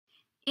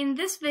In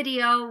this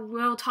video,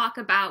 we'll talk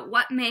about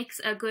what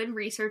makes a good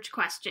research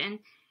question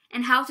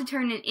and how to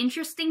turn an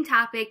interesting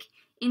topic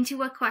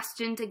into a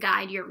question to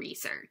guide your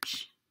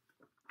research.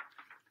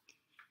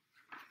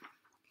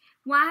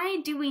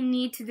 Why do we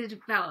need to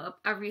develop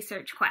a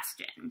research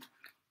question?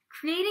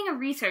 Creating a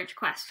research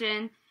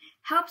question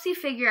helps you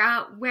figure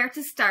out where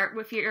to start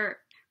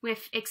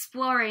with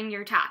exploring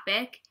your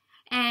topic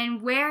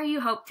and where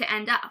you hope to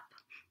end up.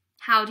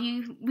 How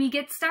do we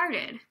get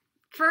started?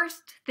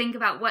 First, think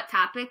about what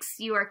topics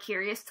you are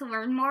curious to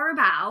learn more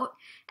about,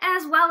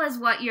 as well as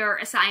what your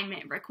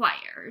assignment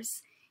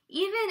requires.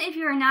 Even if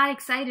you're not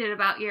excited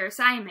about your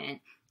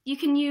assignment, you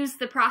can use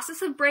the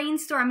process of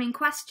brainstorming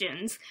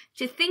questions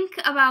to think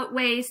about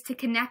ways to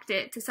connect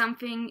it to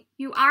something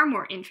you are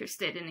more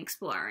interested in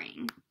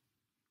exploring.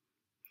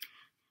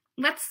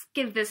 Let's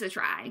give this a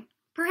try.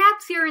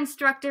 Perhaps your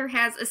instructor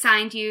has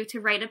assigned you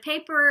to write a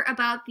paper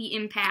about the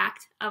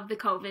impact of the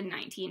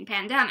COVID-19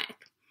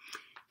 pandemic.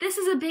 This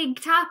is a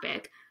big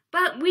topic,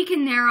 but we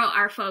can narrow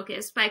our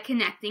focus by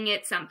connecting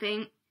it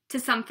to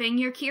something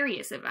you're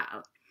curious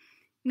about.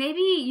 Maybe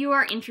you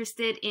are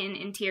interested in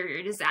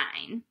interior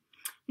design.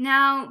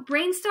 Now,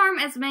 brainstorm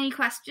as many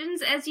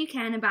questions as you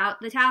can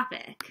about the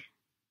topic.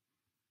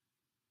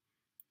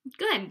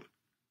 Good.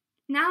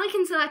 Now we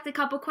can select a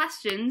couple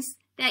questions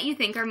that you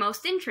think are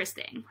most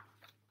interesting.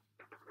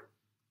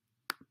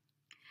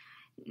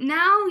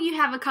 Now you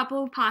have a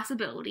couple of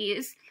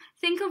possibilities.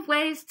 Think of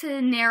ways to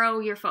narrow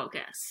your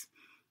focus.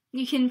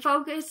 You can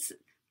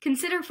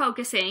consider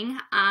focusing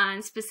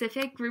on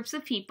specific groups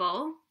of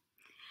people,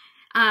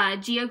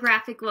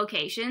 geographic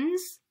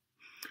locations,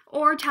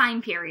 or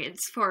time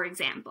periods, for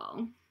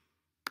example.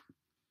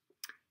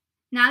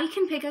 Now you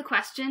can pick a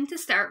question to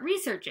start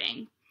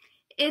researching.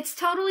 It's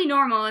totally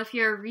normal if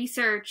your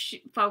research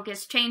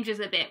focus changes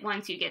a bit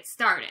once you get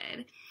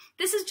started.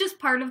 This is just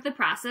part of the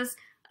process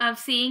of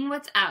seeing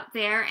what's out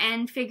there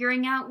and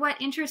figuring out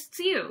what interests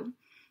you.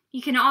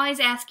 You can always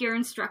ask your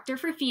instructor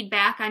for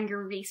feedback on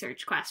your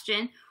research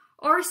question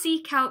or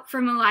seek help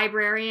from a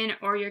librarian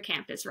or your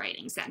campus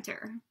writing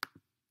center.